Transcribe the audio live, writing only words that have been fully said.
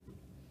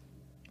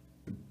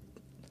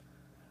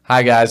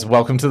Hi, guys.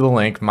 Welcome to The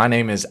Link. My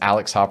name is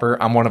Alex Hopper.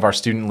 I'm one of our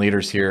student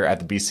leaders here at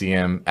the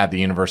BCM at the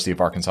University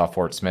of Arkansas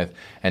Fort Smith.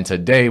 And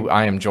today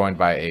I am joined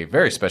by a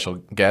very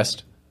special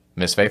guest,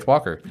 Miss Faith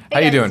Walker. How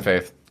you doing,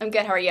 Faith? I'm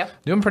good. How are you?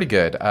 Doing pretty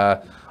good.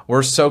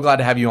 We're so glad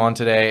to have you on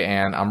today,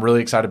 and I'm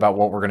really excited about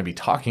what we're going to be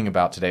talking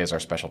about today as our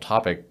special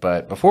topic.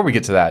 But before we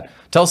get to that,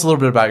 tell us a little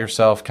bit about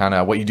yourself, kind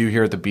of what you do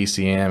here at the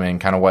BCM,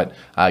 and kind of what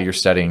you're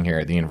studying here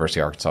at the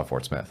University of Arkansas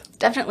Fort Smith.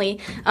 Definitely.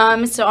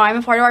 So I'm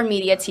a part of our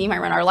media team. I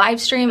run our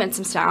live stream and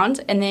some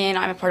sound, and then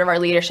I'm a part of our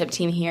leadership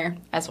team here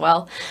as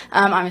well.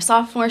 I'm a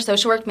sophomore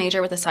social work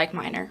major with a psych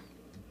minor.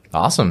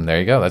 Awesome. There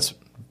you go. That's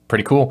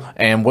pretty cool.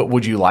 And what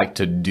would you like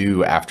to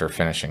do after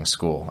finishing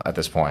school at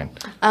this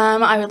point?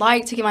 I would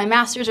like to get my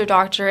master's or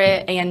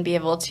doctorate and be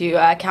able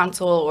to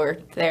counsel or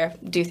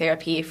do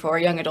therapy for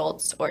young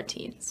adults or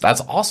teens.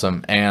 That's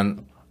awesome.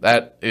 And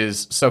that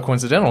is so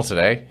coincidental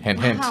today,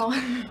 hint, hint,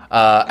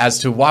 Wow. as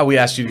to why we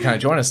asked you to kind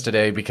of join us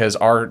today, because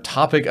our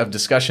topic of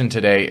discussion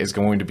today is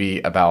going to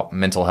be about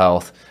mental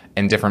health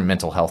and different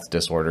mental health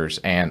disorders.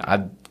 And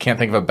I can't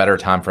think of a better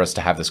time for us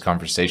to have this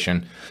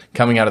conversation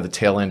coming out of the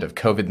tail end of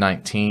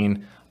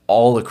COVID-19,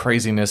 all the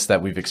craziness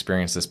that we've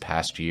experienced this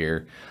past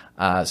year.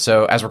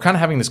 So as we're kind of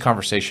having this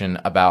conversation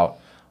about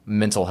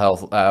mental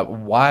health,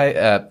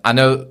 I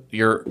know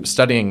you're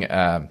studying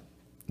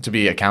to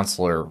be a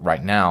counselor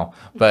right now,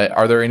 but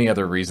are there any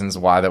other reasons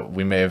why that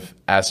we may have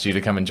asked you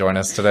to come and join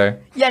us today?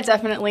 Yeah,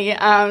 definitely.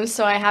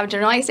 So I have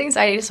generalized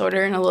anxiety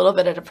disorder and a little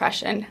bit of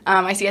depression.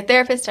 I see a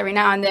therapist every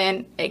now and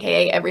then,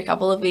 aka every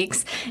couple of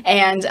weeks,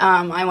 and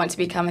I want to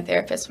become a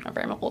therapist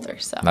whenever I'm older.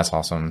 So that's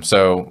awesome.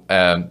 So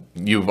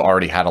you've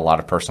already had a lot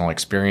of personal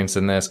experience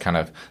in this, kind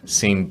of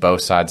seen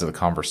both sides of the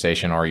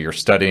conversation, or you're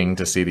studying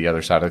to see the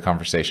other side of the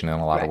conversation in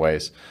a lot of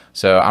ways.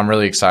 So I'm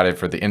really excited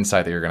for the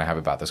insight that you're going to have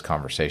about this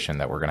conversation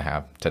that we're going to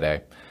have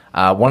today.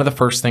 One of the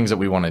first things that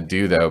we want to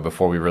do, though,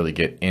 before we really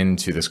get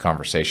into this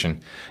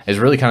conversation is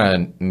really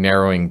kind of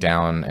narrowing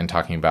down and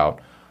talking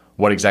about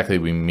what exactly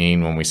we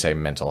mean when we say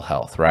mental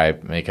health,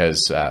 right?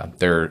 Because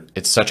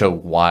it's such a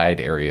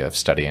wide area of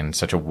study and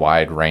such a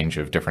wide range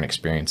of different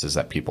experiences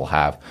that people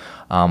have.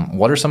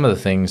 What are some of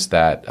the things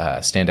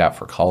that stand out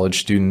for college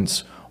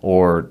students,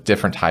 or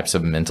different types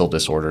of mental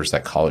disorders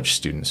that college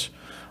students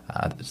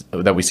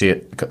that we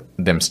see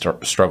them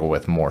struggle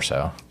with more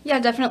so? Yeah,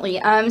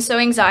 definitely. So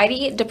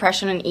anxiety,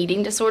 depression, and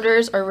eating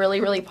disorders are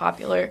really, really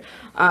popular,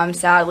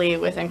 sadly,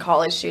 within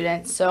college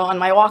students. So on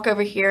my walk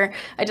over here,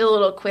 I did a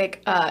little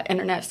quick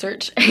internet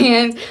search,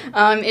 and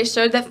it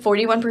showed that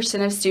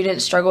 41% of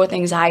students struggle with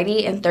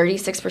anxiety and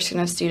 36%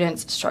 of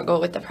students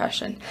struggle with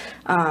depression.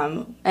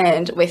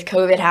 And with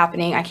COVID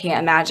happening, I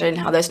can't imagine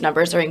how those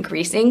numbers are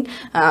increasing.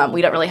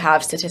 We don't really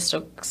have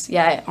statistics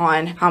yet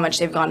on how much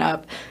they've gone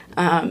up,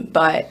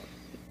 but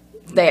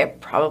they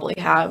probably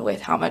have,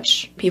 with how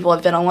much people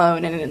have been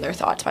alone and in their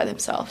thoughts by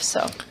themselves.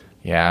 So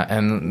yeah,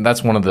 and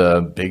that's one of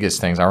the biggest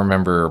things. I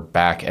remember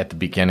back at the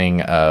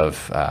beginning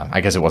of,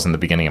 I guess it wasn't the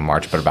beginning of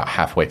March, but about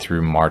halfway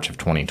through March of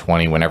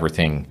 2020, when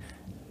everything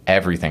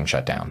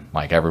shut down.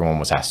 Like, everyone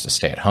was asked to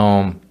stay at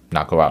home,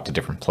 not go out to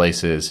different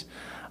places.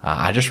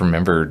 I just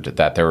remembered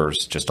that there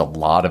was just a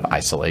lot of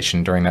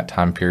isolation during that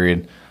time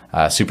period.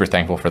 Super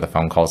thankful for the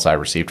phone calls I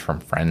received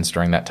from friends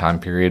during that time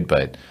period,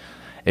 but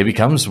it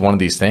becomes one of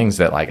these things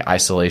that, like,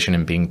 isolation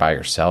and being by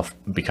yourself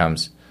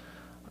becomes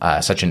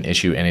such an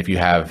issue. And if you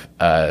have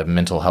a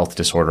mental health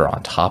disorder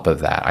on top of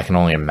that, I can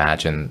only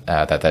imagine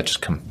that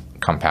just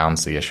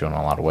compounds the issue in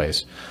a lot of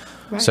ways.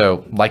 Right.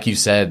 So like you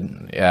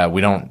said,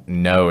 we don't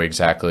know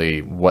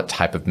exactly what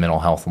type of mental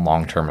health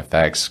long-term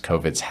effects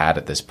COVID's had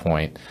at this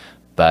point,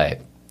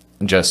 but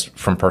just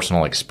from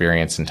personal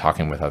experience and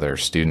talking with other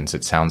students,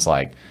 it sounds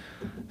like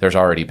there's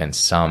already been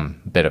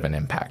some bit of an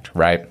impact,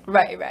 right?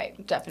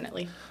 Right,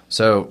 definitely.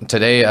 So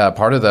today,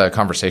 part of the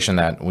conversation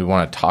that we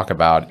want to talk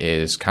about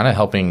is kind of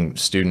helping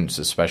students,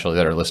 especially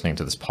that are listening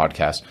to this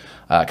podcast,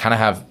 kind of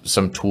have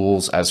some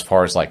tools as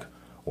far as, like,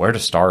 where to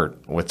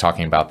start with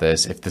talking about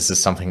this. If this is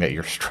something that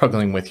you're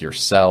struggling with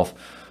yourself,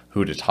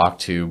 who to talk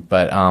to.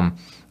 But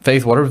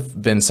Faith, what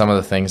have been some of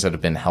the things that have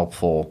been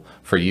helpful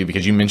for you?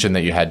 Because you mentioned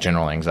that you had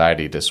general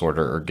anxiety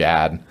disorder, or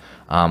GAD.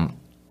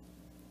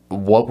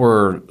 What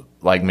were,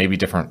 like, maybe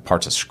different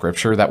parts of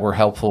scripture that were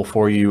helpful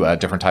for you,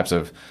 different types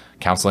of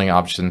counseling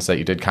options that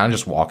you did? Kind of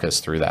just walk us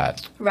through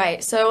that.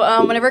 Right.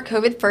 So whenever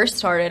COVID first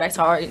started, I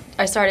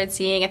started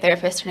seeing a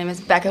therapist. Her name is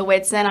Becca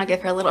Whitson. I'll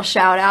give her a little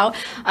shout out.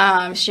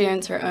 She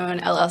owns her own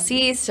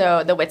LLC,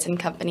 so the Whitson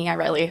Company, I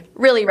really,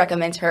 really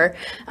recommend her.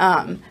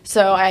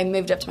 So I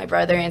moved up to my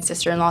brother and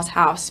sister-in-law's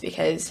house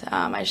because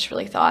I just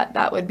really thought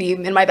that would be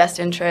in my best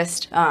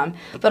interest,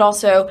 but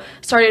also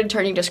started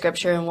turning to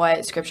scripture and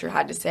what scripture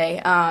had to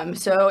say.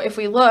 So if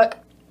we look,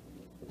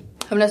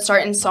 I'm going to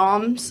start in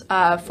Psalms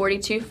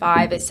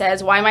 42:5. It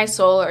says, "Why, my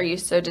soul, are you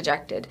so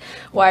dejected?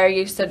 Why are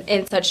you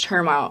in such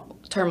turmoil?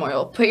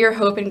 turmoil. Put your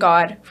hope in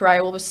God, for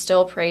I will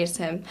still praise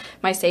him,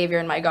 my Savior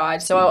and my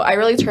God. So I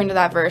really turned to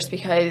that verse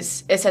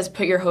because it says,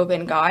 put your hope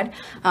in God.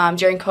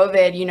 During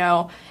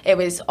COVID, it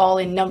was all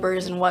in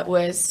numbers and what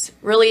was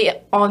really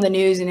on the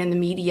news and in the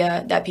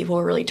media that people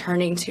were really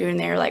turning to. And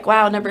they're like,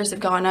 wow, numbers have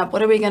gone up.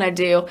 What are we going to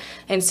do?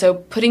 And so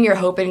putting your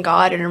hope in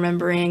God and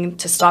remembering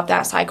to stop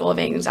that cycle of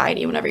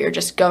anxiety whenever you're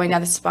just going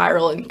down the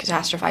spiral and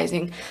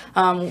catastrophizing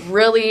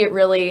really,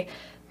 really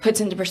puts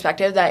into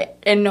perspective that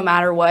no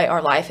matter what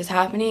our life is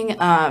happening,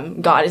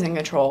 God is in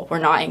control. We're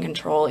not in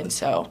control. And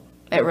so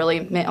it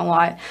really meant a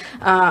lot.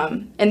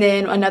 And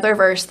then another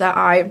verse that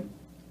I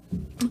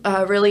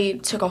really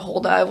took a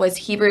hold of was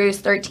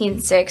Hebrews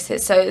 13:6.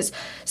 It says,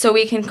 so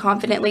we can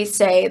confidently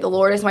say, the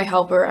Lord is my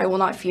helper. I will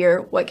not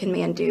fear. What can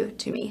man do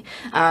to me?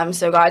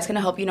 So God's going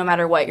to help you no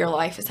matter what your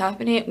life is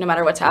happening, no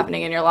matter what's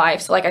happening in your life.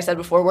 So like I said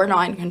before, we're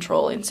not in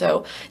control. And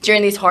so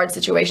during these hard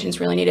situations,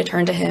 really need to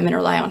turn to him and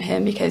rely on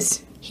him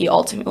because he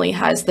ultimately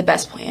has the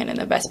best plan and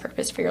the best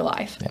purpose for your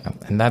life. Yeah,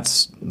 and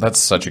that's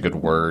such a good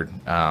word.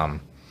 I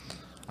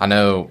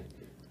know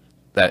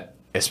that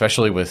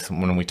especially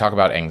when we talk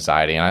about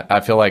anxiety, and I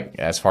feel like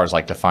as far as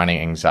like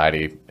defining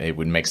anxiety, it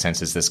would make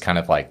sense as this kind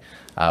of like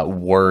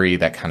worry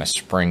that kind of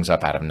springs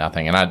up out of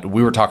nothing. And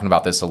we were talking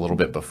about this a little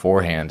bit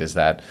beforehand, is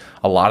that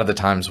a lot of the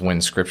times when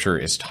Scripture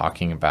is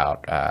talking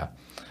about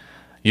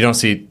you don't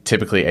see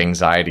typically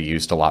anxiety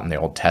used a lot in the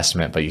Old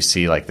Testament, but you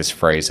see like this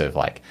phrase of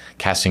like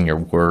casting your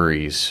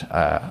worries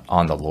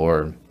on the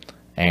Lord,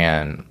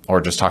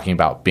 or just talking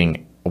about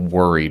being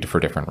worried for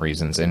different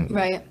reasons. And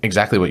right.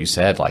 Exactly what you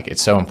said, like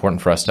it's so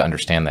important for us to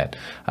understand that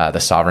the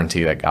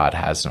sovereignty that God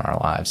has in our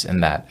lives,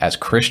 and that as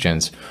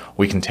Christians,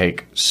 we can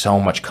take so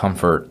much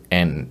comfort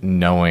in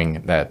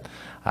knowing that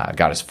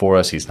God is for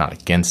us. He's not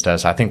against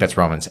us. I think that's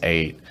Romans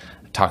 8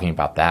 talking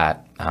about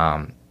that.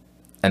 And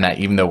that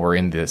even though we're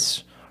in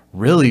this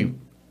really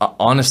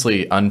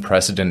honestly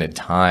unprecedented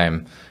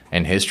time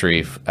in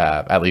history,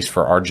 at least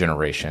for our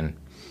generation,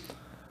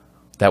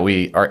 that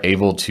we are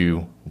able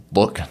to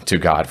look to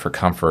God for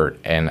comfort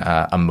and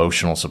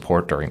emotional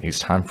support during these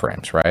time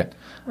frames, right?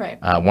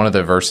 Right. One of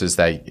the verses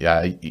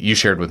that you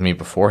shared with me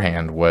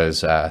beforehand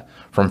was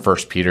from 1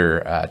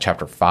 Peter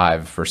chapter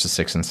 5, verses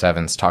 6 and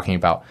 7. It's talking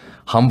about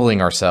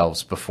humbling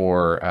ourselves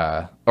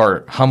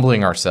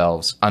humbling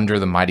ourselves under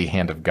the mighty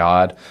hand of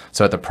God,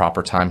 so at the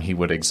proper time he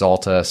would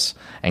exalt us,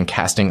 and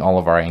casting all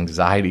of our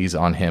anxieties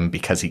on him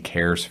because he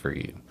cares for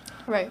you.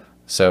 Right.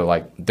 So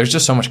like there's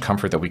just so much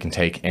comfort that we can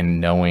take in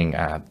knowing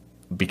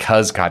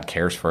because God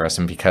cares for us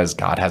and because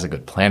God has a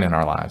good plan in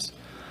our lives.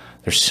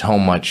 There's so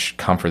much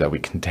comfort that we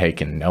can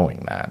take in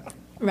knowing that.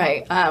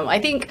 Right. I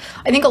think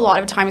a lot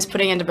of times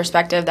putting into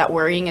perspective that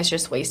worrying is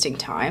just wasting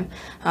time.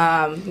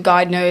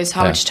 God knows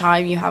how much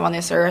time you have on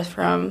this earth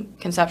from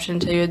conception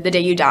to the day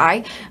you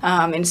die.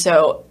 And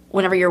so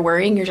whenever you're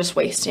worrying, you're just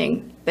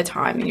wasting the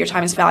time. And your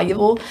time is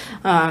valuable.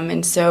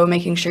 And so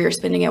making sure you're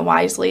spending it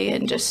wisely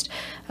and just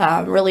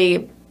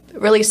really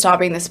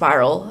stopping the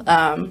spiral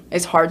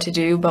is hard to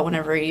do. But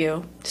whenever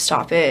you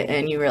stop it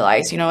and you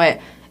realize, you know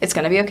what, it's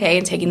going to be okay,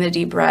 and taking the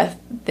deep breath,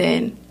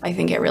 then I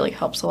think it really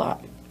helps a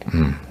lot.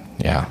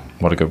 Yeah,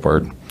 what a good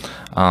word.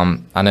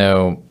 I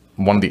know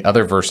one of the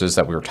other verses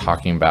that we were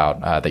talking about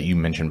that you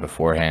mentioned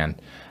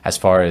beforehand, as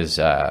far as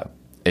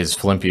is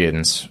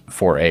Philippians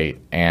 4:8,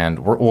 and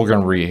we're going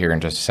to read it here in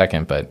just a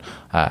second, but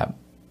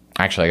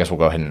actually I guess we'll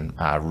go ahead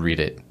and read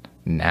it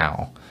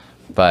now.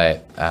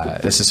 But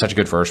this is such a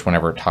good verse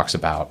whenever it talks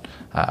about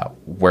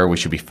where we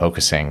should be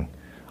focusing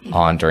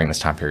on during this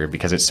time period,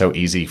 because it's so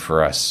easy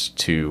for us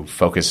to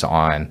focus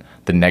on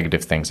the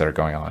negative things that are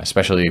going on,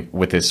 especially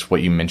with this,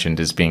 what you mentioned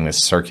as being this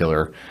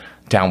circular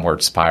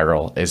downward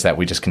spiral, is that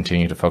we just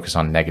continue to focus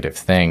on negative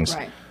things.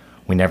 Right.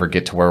 We never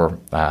get to where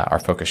our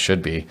focus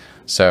should be.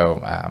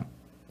 So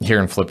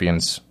here in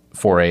Philippians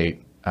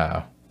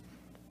 4:8,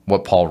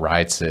 what Paul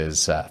writes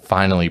is,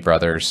 finally,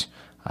 brothers,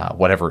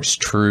 whatever is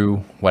true,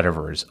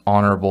 whatever is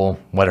honorable,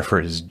 whatever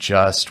is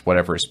just,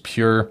 whatever is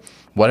pure,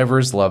 whatever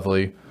is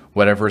lovely,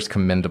 whatever is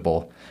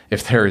commendable,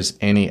 if there is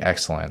any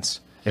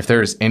excellence, if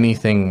there is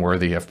anything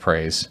worthy of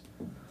praise,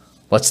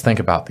 let's think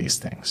about these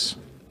things.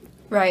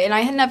 Right, and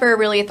I had never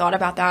really thought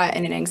about that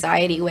in an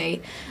anxiety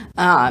way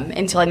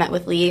until I met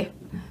with Lee,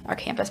 our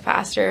campus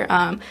pastor.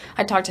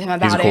 I talked to him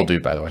about it. He's a cool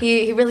dude, by the way.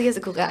 He really is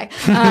a cool guy.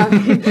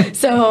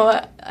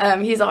 So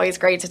he's always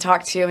great to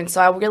talk to. And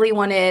so I really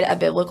wanted a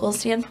biblical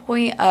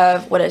standpoint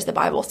of what does the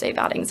Bible say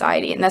about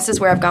anxiety. And this is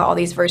where I've got all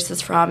these verses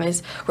from,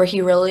 is where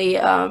he really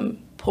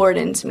poured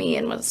into me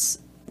and was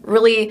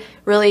really,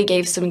 really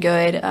gave some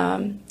good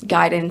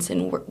guidance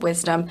and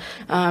wisdom.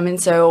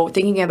 And so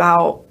thinking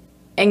about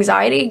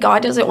anxiety,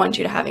 God doesn't want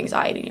you to have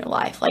anxiety in your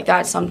life. Like,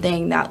 that's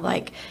something that,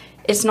 like,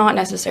 it's not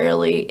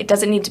necessarily, it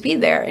doesn't need to be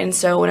there. And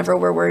so whenever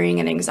we're worrying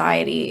and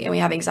anxiety and we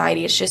have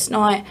anxiety, it's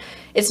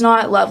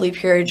not lovely,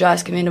 pure,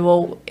 just,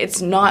 commendable.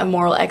 It's not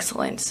moral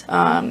excellence.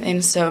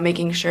 And so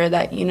making sure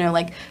that,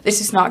 like,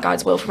 this is not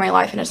God's will for my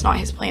life and it's not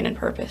his plan and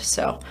purpose.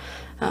 So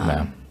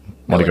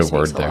what a good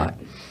word there.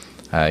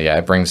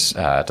 It brings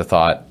to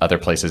thought other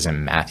places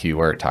in Matthew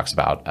where it talks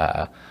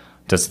about,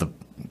 does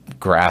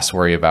grass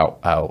worry about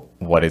how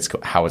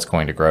it's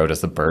going to grow?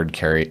 Does the bird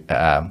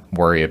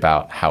worry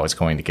about how it's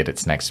going to get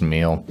its next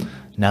meal?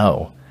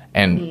 No.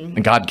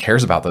 And God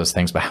cares about those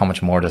things, but how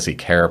much more does he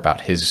care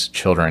about his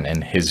children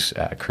and his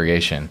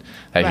creation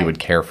that he would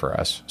care for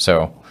us?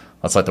 So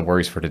let's let the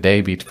worries for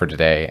today be for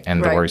today,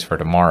 and the worries for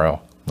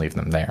tomorrow, leave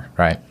them there,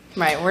 right?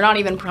 Right. We're not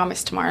even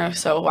promised tomorrow,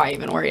 so why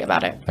even worry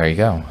about it? There you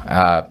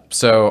go.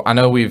 So I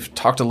know we've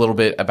talked a little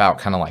bit about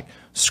kind of like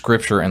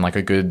scripture and like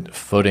a good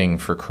footing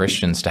for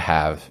Christians to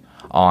have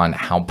on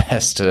how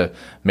best to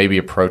maybe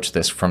approach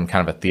this from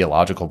kind of a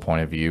theological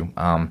point of view.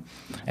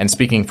 And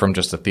speaking from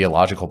just a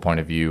theological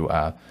point of view,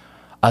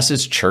 us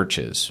as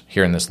churches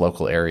here in this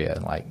local area,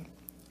 like,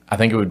 I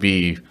think it would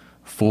be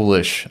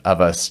foolish of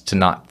us to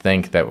not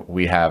think that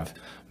we have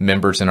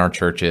members in our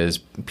churches,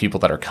 people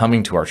that are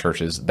coming to our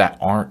churches that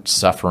aren't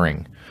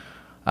suffering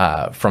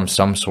from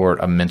some sort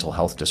of mental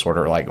health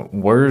disorder. Like,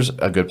 where's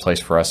a good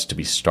place for us to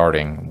be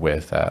starting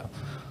with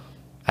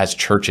as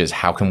churches?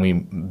 How can we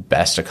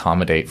best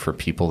accommodate for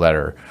people that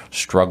are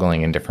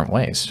struggling in different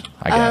ways,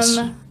 I guess?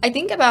 I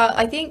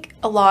think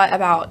a lot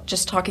about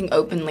just talking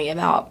openly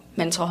about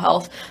mental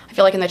health. I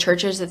feel like in the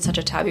churches, it's such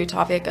a taboo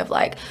topic of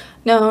like,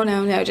 no,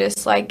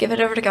 just like give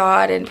it over to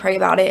God and pray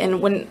about it. And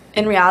when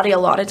in reality, a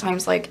lot of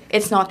times, like,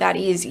 it's not that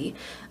easy.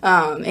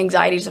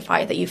 Anxiety is a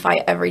fight that you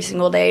fight every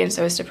single day, and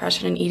so is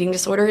depression and eating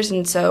disorders.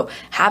 And so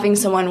having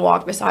someone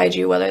walk beside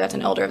you, whether that's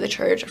an elder of the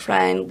church, a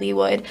friend, Lee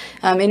Wood,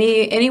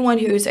 anyone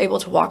who's able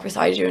to walk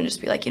beside you and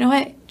just be like, you know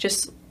what,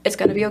 just, it's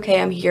going to be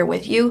okay, I'm here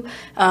with you,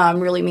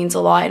 really means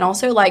a lot. And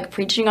also, like,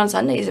 preaching on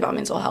Sundays about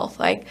mental health.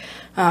 Like,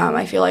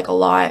 I feel like a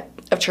lot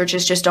of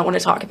churches just don't want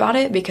to talk about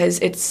it because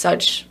it's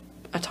such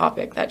a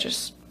topic that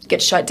just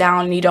gets shut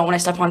down, and you don't want to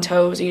step on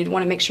toes, and you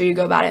want to make sure you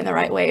go about it in the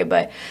right way.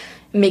 But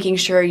making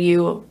sure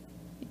you've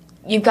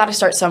got to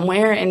start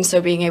somewhere, and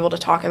so being able to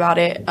talk about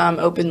it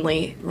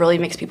openly really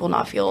makes people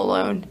not feel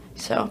alone.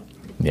 So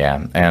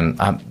yeah, and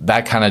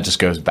that kind of just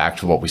goes back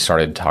to what we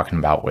started talking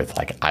about with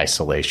like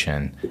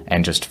isolation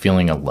and just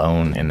feeling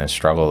alone in this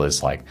struggle.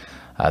 Is like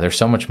there's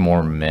so much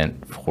more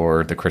meant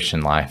for the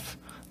Christian life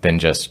than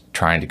just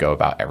trying to go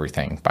about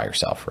everything by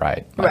yourself,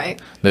 right?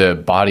 Right. The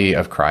body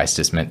of Christ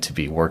is meant to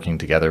be working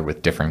together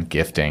with different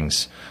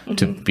giftings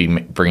to be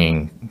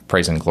bringing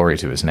praise and glory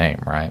to his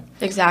name, right?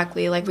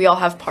 Exactly. Like, we all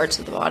have parts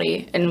of the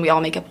body, and we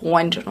all make up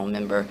one general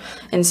member.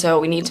 And so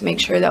we need to make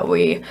sure that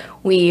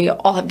we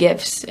all have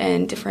gifts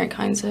and different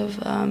kinds of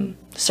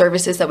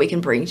services that we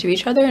can bring to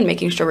each other, and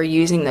making sure we're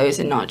using those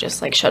and not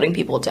just like shutting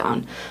people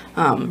down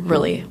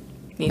really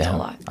means a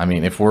lot. I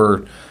mean, if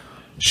we're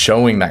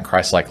showing that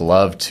Christ-like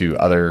love to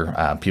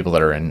other people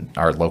that are in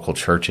our local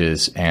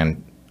churches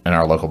and in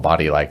our local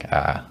body, like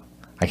I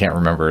can't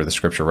remember the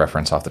scripture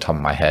reference off the top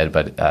of my head,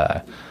 but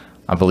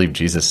I believe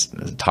Jesus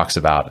talks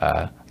about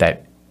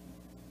that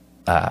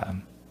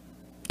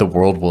the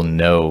world will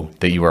know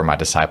that you are my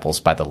disciples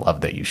by the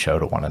love that you show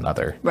to one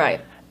another. Right.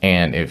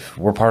 And if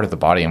we're part of the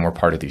body and we're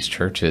part of these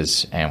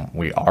churches and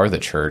we are the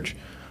church,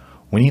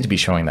 we need to be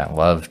showing that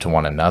love to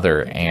one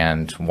another.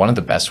 And one of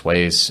the best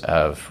ways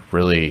of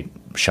really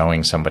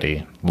showing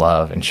somebody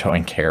love and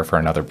showing care for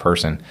another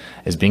person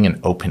is being an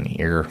open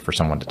ear for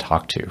someone to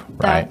talk to,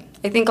 right?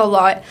 I think a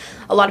lot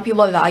of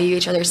people value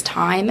each other's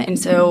time, and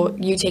so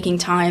you taking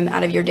time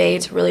out of your day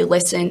to really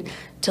listen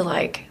to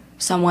like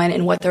someone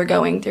and what they're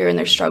going through and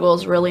their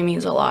struggles really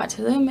means a lot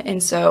to them.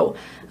 And so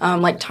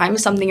like, time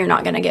is something you're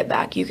not going to get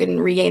back. You can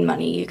regain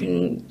money, you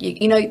can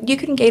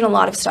gain a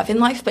lot of stuff in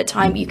life, but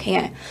time you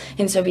can't.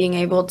 And so being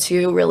able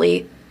to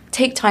really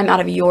take time out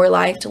of your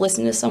life to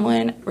listen to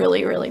someone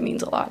really, really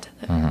means a lot to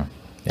them. Mm-hmm.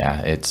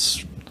 Yeah,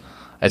 it's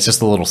just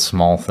the little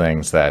small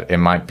things that it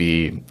might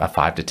be a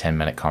 5 to 10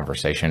 minute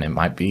conversation. It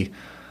might be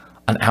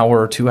an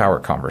hour or 2 hour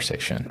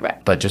conversation.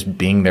 Right. But just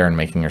being there and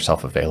making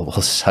yourself available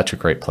is such a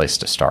great place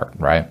to start,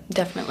 right?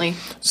 Definitely.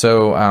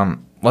 So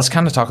let's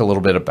kind of talk a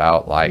little bit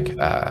about like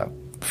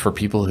for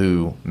people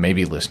who may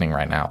be listening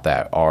right now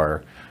that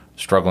are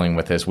struggling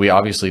with this. We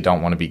obviously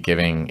don't want to be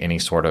giving any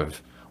sort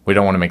of, we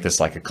don't want to make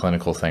this like a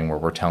clinical thing where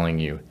we're telling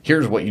you,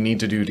 here's what you need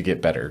to do to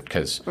get better.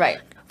 Because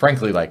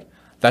frankly, like,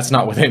 that's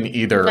not within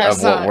either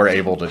of what we're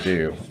able to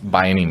do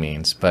by any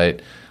means.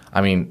 But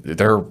I mean,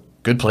 there are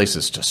good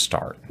places to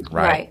start,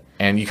 right?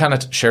 And you kind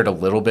of shared a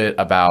little bit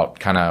about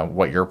kind of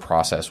what your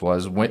process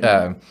was.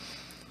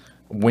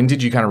 When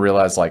did you kind of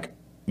realize like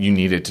you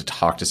needed to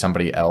talk to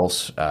somebody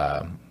else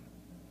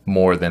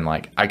more than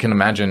like, I can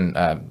imagine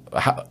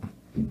how,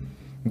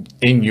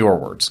 in your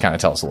words, kind of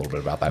tell us a little bit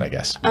about that, I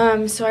guess.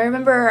 So I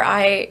remember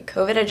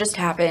COVID had just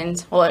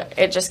happened. Well,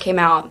 it just came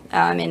out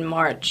in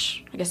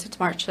March. I guess it's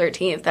March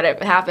 13th that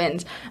it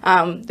happened.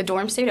 The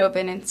dorm stayed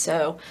open, and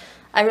so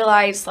I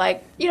realized,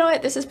 like, you know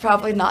what, this is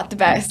probably not the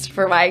best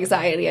for my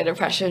anxiety and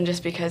depression,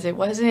 just because it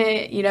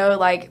wasn't,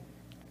 like,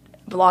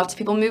 lots of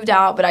people moved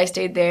out, but I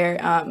stayed there.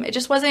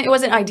 It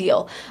wasn't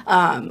ideal.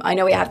 I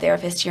know we have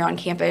therapists here on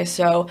campus,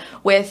 so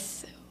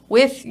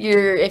if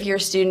you're a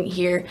student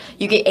here,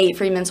 you get 8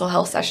 free mental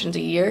health sessions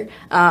a year.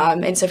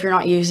 And so if you're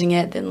not using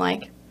it, then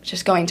like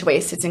just going to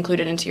waste. It's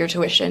included into your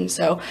tuition.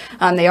 So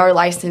they are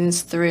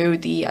licensed through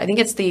I think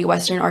it's the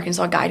Western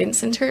Arkansas Guidance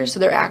Center. So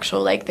they're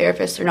actual like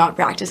therapists. They're not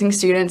practicing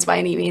students by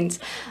any means.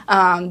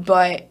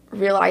 But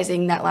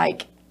realizing that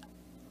like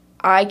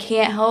I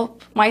can't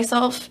help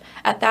myself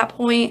at that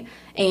point,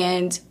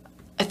 and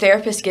a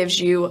therapist gives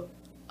you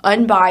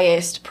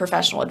unbiased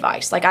professional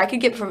advice. Like I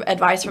could get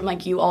advice from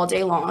like you all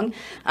day long,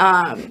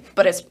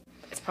 but it's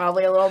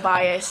probably a little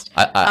biased.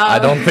 I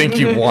don't think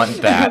you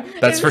want that.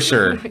 That's for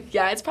sure.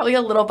 Yeah, it's probably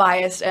a little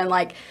biased, and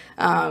like,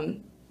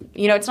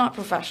 it's not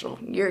professional.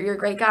 You're a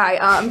great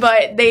guy,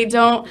 but they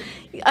don't.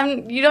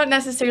 You don't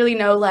necessarily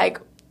know like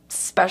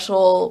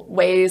special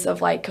ways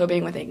of like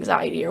coping with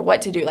anxiety or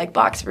what to do, like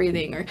box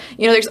breathing, or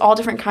there's all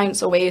different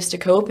kinds of ways to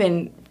cope,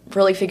 and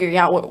really figuring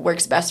out what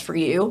works best for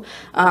you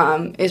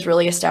is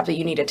really a step that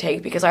you need to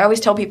take. Because I always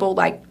tell people,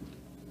 like,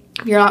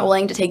 if you're not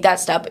willing to take that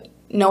step,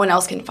 no one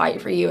else can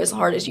fight for you as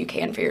hard as you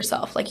can for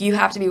yourself. Like, you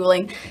have to be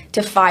willing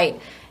to fight,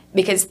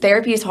 because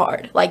therapy is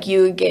hard. Like,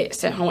 you get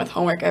sent home with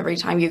homework every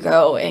time you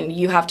go, and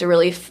you have to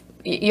really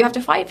you have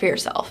to fight for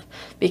yourself,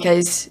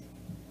 because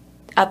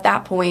at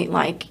that point,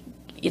 like,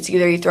 it's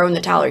either you throw in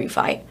the towel or you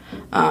fight.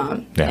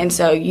 And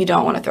so you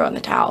don't want to throw in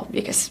the towel,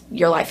 because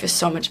your life is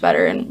so much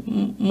better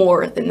and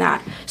more than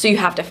that. So you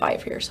have to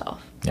fight for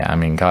yourself. Yeah, I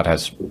mean, God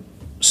has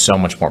so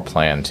much more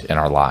planned in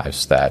our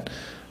lives that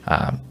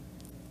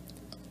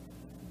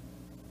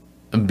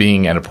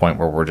being at a point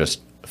where we're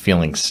just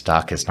feeling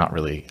stuck is not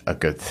really a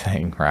good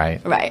thing,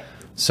 right? Right.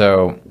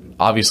 So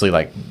obviously,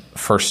 like,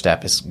 first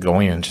step is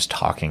going and just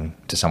talking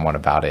to someone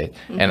about it.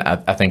 Mm-hmm. And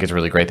I think it's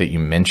really great that you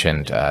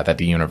mentioned that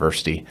the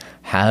university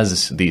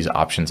has these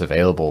options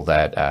available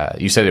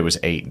that you said it was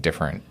 8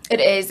 different. It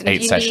is. And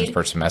 8 sessions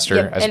per semester,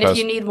 yep. I suppose. And if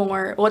you need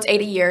more, well, it's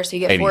 8 a year, so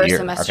you get 4 a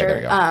semester. Okay,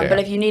 there you go. But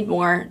if you need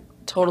more,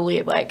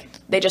 totally, like,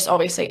 they just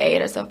always say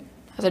 8 as a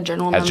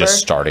general number. As just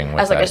starting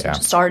with as like a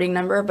starting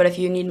number. But if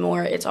you need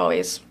more, it's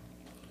always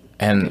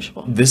And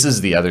negotiable. This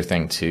is the other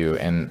thing, too.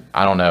 And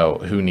I don't know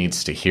who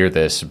needs to hear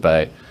this,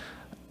 but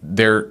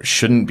there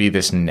shouldn't be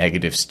this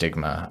negative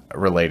stigma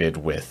related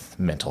with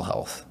mental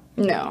health.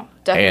 No,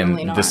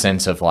 definitely and not. The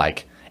sense of,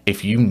 like,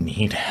 if you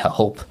need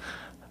help,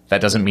 that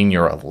doesn't mean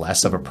you're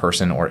less of a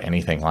person or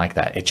anything like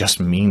that. It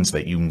just means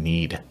that you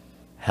need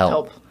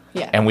help.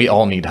 Yeah. And we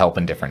all need help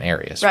in different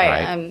areas,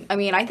 right? I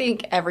mean, I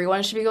think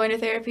everyone should be going to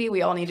therapy.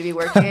 We all need to be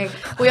working.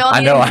 We all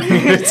need, I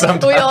need it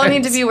sometimes. We all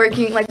need to be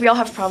working. Like, we all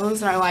have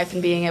problems in our life,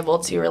 and being able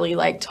to really,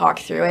 like, talk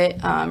through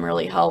it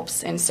really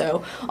helps. And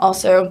so,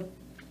 also,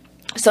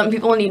 some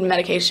people need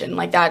medication.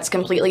 Like, that's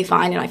completely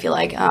fine. And I feel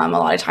like a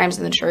lot of times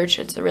in the church,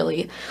 it's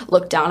really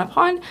looked down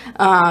upon.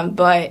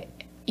 But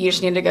you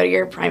just need to go to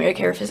your primary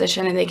care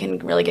physician, and they can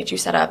really get you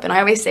set up. And I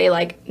always say,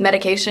 like,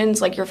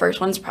 medications, like, your first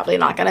one's probably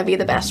not going to be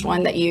the best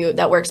one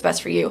that works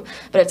best for you.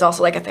 But it's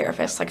also like a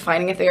therapist. Like,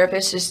 finding a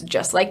therapist is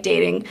just like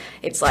dating.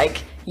 It's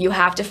like you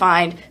have to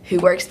find who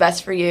works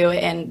best for you,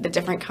 and the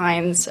different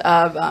kinds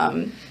of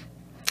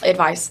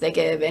advice they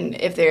give, and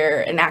if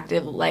they're an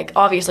active, like,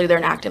 obviously they're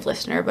an active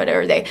listener, but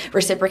are they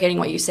reciprocating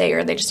what you say, or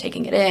are they just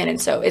taking it in?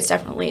 And so it's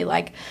definitely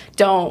like,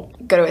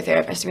 don't go to a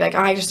therapist and be like,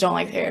 I just don't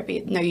like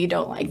therapy. No, you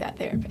don't like that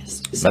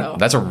therapist. So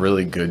that's a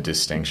really good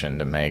distinction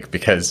to make,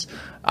 because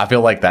I feel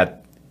like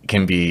that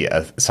can be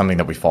something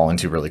that we fall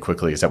into really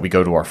quickly, is that we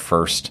go to our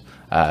first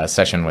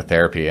session with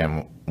therapy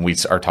and we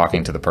are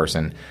talking to the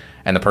person,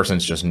 and the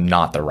person's just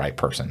not the right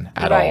person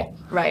at all.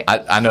 Right.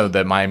 I know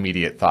that my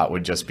immediate thought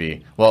would just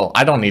be, well,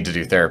 I don't need to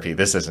do therapy.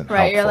 This isn't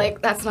helpful. You're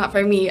like, that's not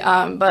for me.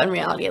 But in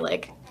reality,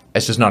 like,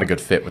 it's just not a good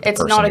fit with the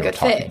person not a you're good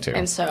talking fit. to.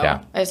 And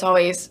so it's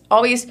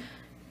always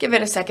give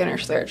it a second or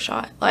third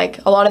shot.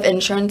 Like, a lot of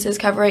insurances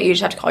cover it. You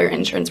just have to call your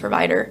insurance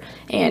provider,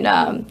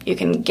 and you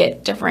can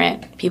get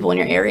different people in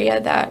your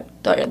area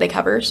that they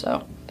cover.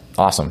 So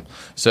awesome.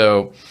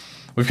 So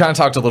we've kind of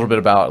talked a little bit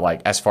about,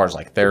 like, as far as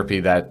like therapy,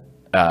 that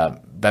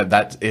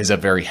is a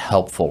very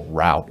helpful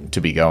route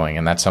to be going,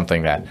 and that's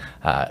something that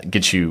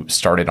gets you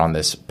started on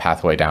this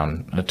pathway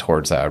down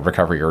towards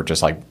recovery, or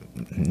just like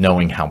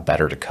knowing how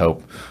better to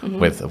cope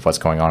with what's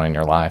going on in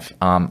your life.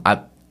 How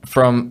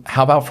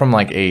about from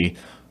like a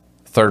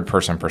third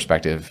person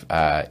perspective,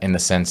 in the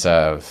sense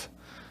of,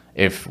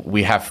 if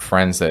we have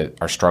friends that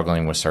are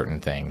struggling with certain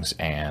things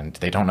and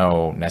they don't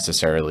know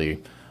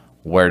necessarily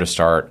where to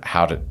start,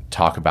 how to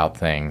talk about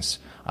things,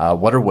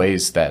 what are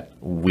ways that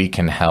we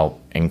can help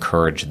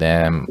encourage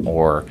them,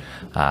 or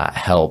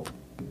help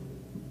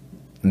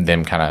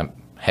them kind of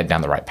head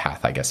down the right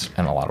path, I guess,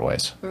 in a lot of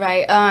ways?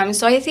 Right.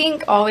 So I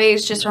think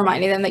always just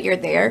reminding them that you're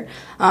there.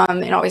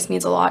 It always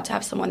means a lot to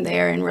have someone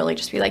there, and really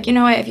just be like, you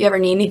know what, if you ever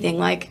need anything,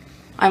 like,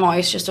 I'm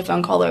always just a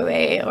phone call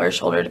away, or a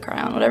shoulder to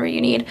cry on, whatever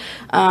you need.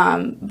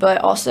 But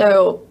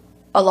also,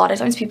 a lot of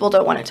times people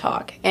don't want to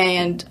talk,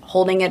 and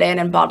holding it in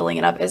and bottling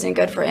it up isn't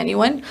good for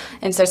anyone.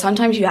 And so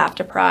sometimes you have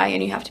to pry,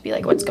 and you have to be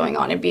like, what's going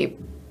on, and be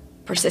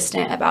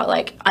persistent about,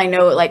 like, I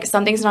know, like,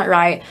 something's not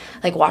right,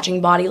 like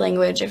watching body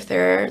language, if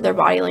their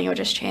body language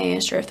has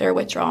changed, or if they're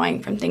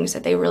withdrawing from things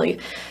that they were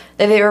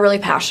really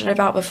passionate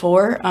about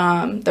before.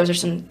 Those are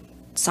some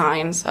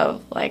signs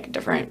of like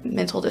different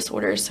mental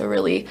disorders. So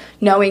really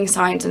knowing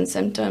signs and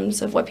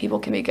symptoms of what people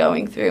can be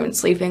going through, and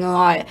sleeping a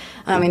lot.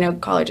 I know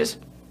college is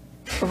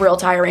real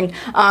tiring,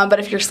 but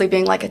if you're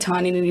sleeping like a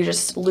ton and you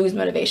just lose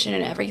motivation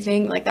and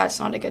everything, like that's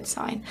not a good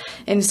sign.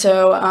 And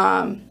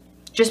so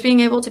just being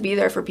able to be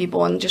there for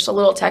people, and just a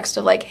little text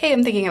of like, hey,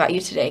 I'm thinking about you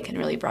today, can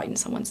really brighten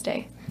someone's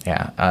day.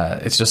 Yeah,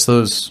 it's just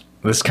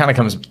this kind of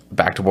comes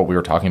back to what we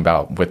were talking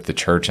about with the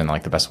church, and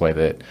like the best way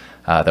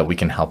that we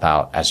can help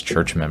out as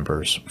church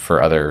members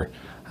for other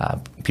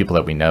people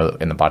that we know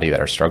in the body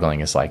that are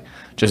struggling, is like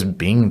just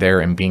being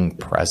there and being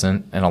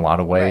present in a lot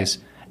of ways.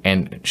 Right.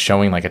 And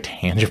showing like a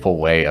tangible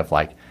way of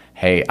like,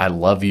 hey, I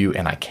love you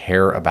and I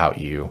care about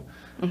you.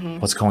 Mm-hmm.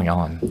 What's going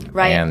on?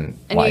 Right. And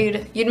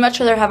like, you'd much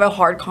rather have a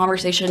hard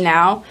conversation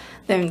now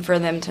than for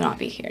them to not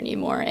be here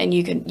anymore. And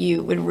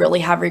you would really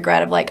have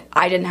regret of like,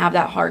 I didn't have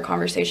that hard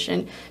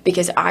conversation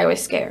because I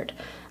was scared.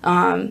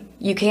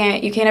 You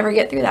can't ever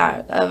get through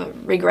that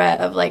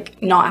regret of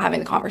like not having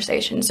the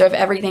conversation. So if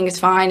everything is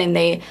fine and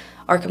they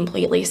are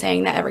completely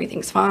saying that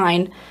everything's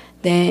fine,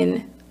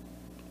 then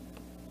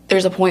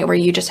there's a point where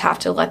you just have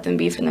to let them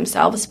be for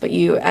themselves, but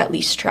you at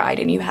least tried,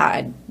 and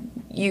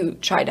you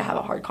tried to have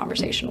a hard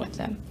conversation with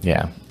them.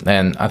 Yeah.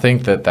 And I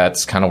think that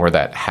that's kind of where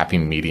that happy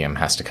medium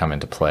has to come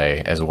into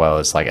play, as well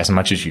as like, as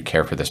much as you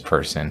care for this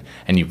person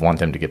and you want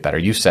them to get better,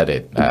 you said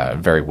it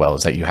very well,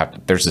 is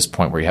that there's this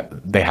point where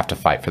they have to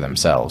fight for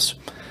themselves.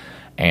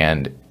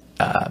 And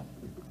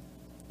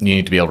you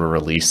need to be able to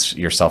release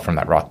yourself from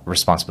that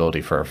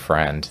responsibility for a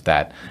friend,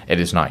 that it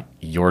is not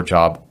your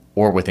job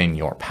or within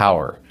your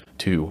power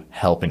to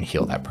help and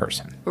heal that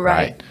person.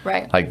 Right.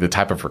 Like the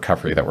type of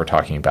recovery that we're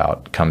talking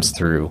about comes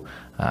through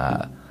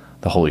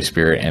the Holy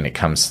Spirit, and it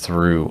comes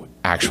through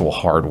actual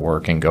hard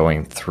work and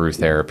going through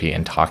therapy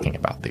and talking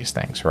about these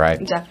things, right?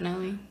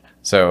 Definitely.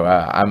 So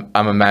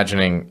I'm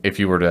imagining, if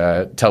you were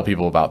to tell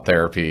people about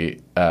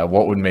therapy,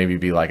 what would maybe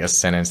be like a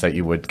sentence that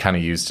you would kind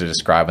of use to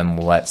describe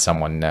and let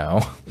someone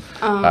know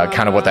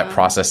kind of what that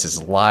process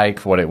is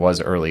like, what it was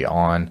early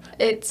on?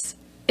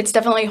 It's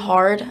definitely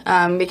hard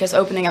because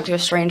opening up to a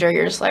stranger,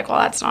 you're just like, well,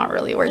 that's not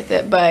really worth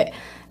it. But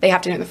they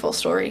have to know the full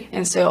story.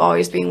 And so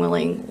always being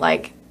willing,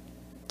 like,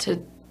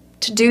 to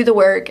do the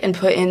work and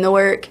put in the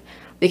work.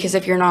 Because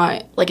if you're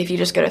not, like, if you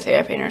just go to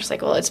therapy and you're just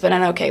like, well, it's been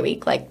an okay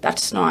week, like,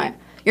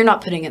 you're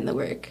not putting in the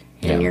work.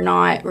 Yeah. And you're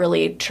not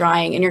really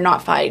trying, and you're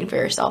not fighting for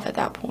yourself at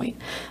that point.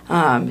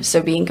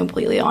 So being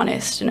completely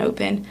honest and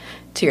open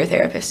to your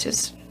therapist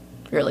is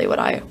really what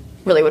I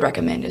really would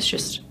recommend, is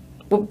just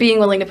being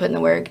willing to put in the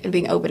work and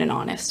being open and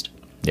honest.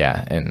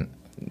 Yeah, and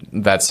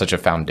that's such a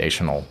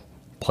foundational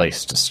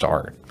place to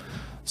start.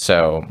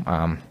 So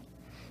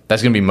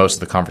that's going to be most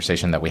of the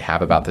conversation that we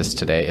have about this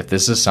today. If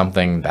this is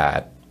something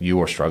that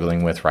you are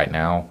struggling with right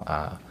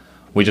now,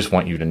 we just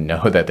want you to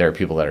know that there are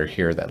people that are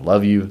here that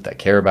love you, that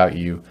care about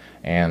you.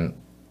 And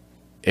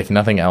if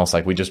nothing else,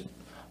 like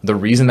the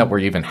reason that we're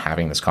even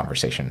having this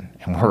conversation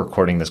and we're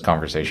recording this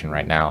conversation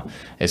right now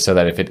is so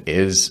that if it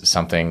is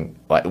something,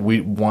 like,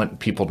 we want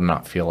people to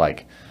not feel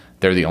like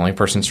they're the only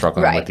person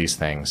struggling with these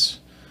things.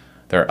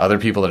 There are other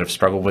people that have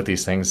struggled with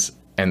these things,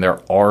 and there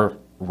are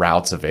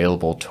routes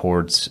available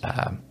towards,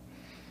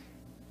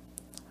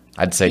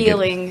 I'd say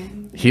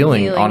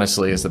healing,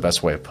 honestly, is the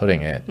best way of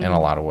putting it in a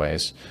lot of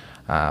ways.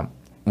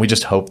 We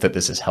just hope that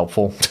this is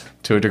helpful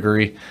to a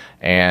degree.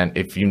 And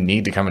if you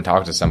need to come and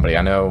talk to somebody,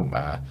 I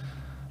know,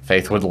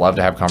 Faith would love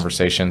to have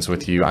conversations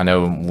with you. I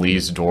know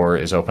Lee's door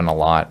is open a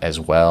lot as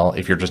well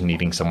if you're just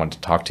needing someone to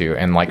talk to.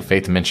 And like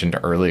Faith mentioned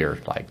earlier,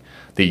 like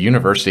the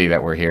university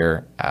that we're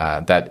here,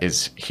 that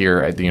is here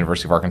at the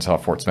University of Arkansas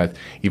at Fort Smith,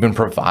 even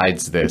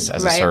provides this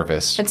as a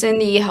service. It's in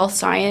the health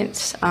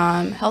science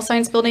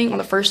building on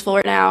the first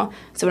floor now.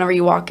 So whenever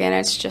you walk in,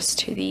 it's just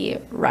to the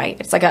right.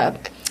 It's like a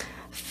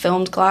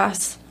filmed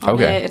glass on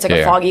it. It's like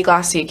a foggy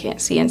glass, so you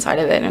can't see inside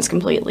of it, and it's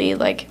completely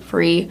like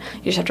free.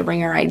 You just have to bring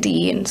your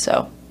ID, and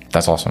so.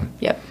 That's awesome.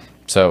 Yep.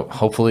 So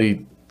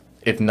hopefully,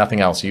 if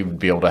nothing else, you'd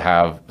be able to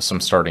have some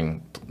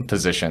starting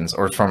positions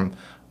or from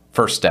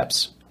first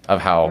steps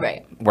of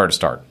where to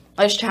start.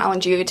 I just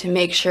challenge you to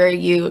make sure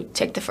you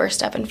take the first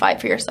step and fight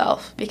for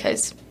yourself,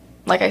 because,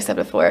 like I said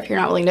before, if you're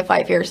not willing to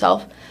fight for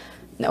yourself,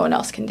 no one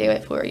else can do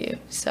it for you.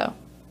 So.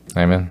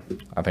 Amen.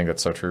 I think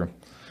that's so true.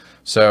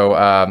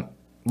 So,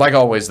 like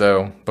always,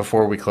 though,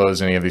 before we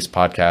close any of these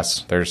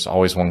podcasts, there's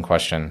always one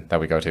question that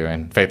we go to,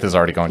 and Faith is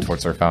already going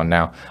towards her phone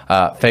now.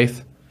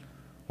 Faith,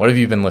 what have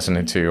you been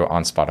listening to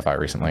on Spotify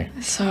recently?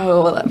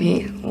 So let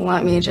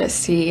me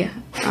just see.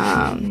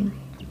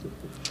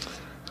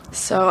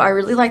 So I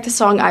really like the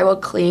song "I Will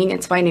Cling."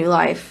 It's by New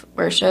Life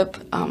Worship.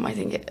 I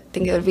think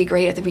it would be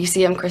great at the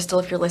BCM, Crystal,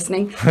 if you're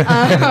listening.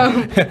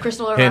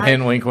 Crystal, hint,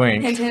 hint, wink,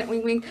 wink. Hint, hint,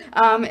 wink, wink.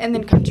 And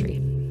then country.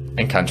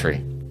 And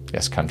country,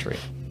 yes, country.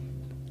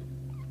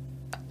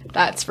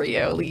 That's for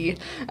you, Lee.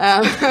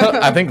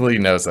 I think Lee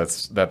knows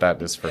that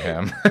is for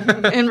him.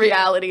 In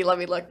reality, let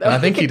me look though. And I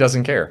think he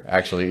doesn't care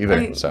actually either.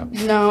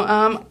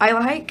 I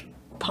like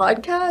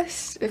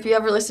podcasts. If you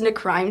ever listen to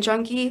Crime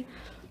Junkie.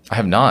 I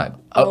have not.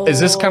 Is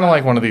this kind of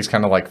like one of these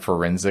kind of like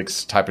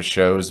forensics type of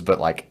shows,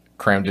 but like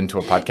crammed into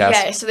a podcast?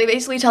 Yeah, so they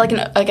basically tell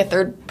like a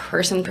third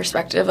person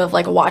perspective of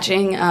like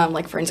watching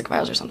like Forensic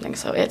Files or something.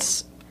 So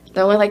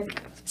they're only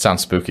like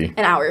Sounds spooky.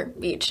 an hour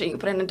each. And you can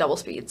put it in double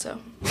speed. So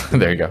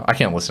There you go. I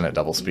can't listen at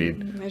double speed.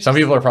 There's Some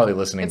just- people are probably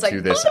listening it's to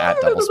like- this at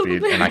double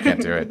speed, and I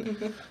can't do it.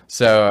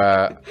 So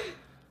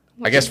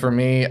I guess for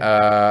me,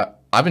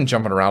 I've been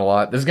jumping around a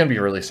lot. This is going to be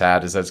really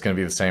sad, is that it's going to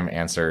be the same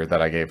answer that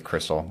I gave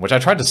Crystal, which I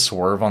tried to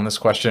swerve on this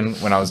question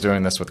when I was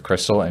doing this with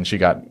Crystal, and she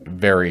got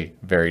very,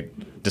 very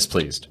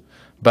displeased.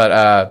 But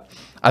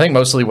I think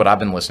mostly what I've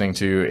been listening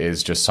to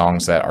is just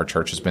songs that our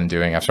church has been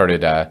doing. I've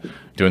started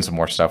doing some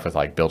more stuff with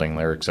like building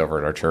lyrics over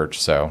at our church,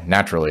 so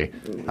naturally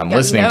I'm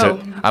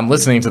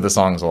listening to the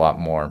songs a lot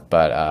more.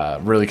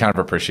 But really kind of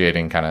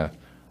appreciating kind of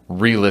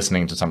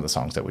re-listening to some of the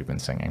songs that we've been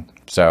singing.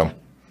 So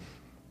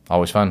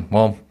always fun.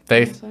 Well,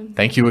 Faith,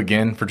 thank you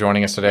again for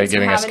joining us today, Thanks for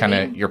giving us having kind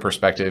of me. your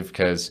perspective,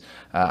 because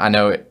I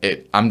know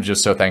I'm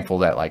just so thankful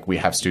that like we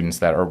have students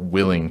that are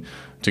willing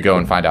to go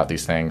and find out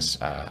these things,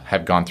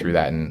 have gone through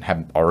that and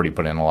have already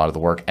put in a lot of the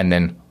work, and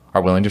then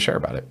are willing to share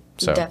about it.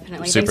 So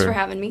definitely. super, Thanks for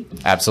having me.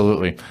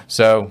 absolutely.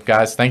 So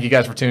guys, thank you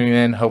guys for tuning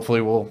in.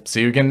 Hopefully we'll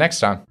see you again next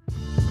time.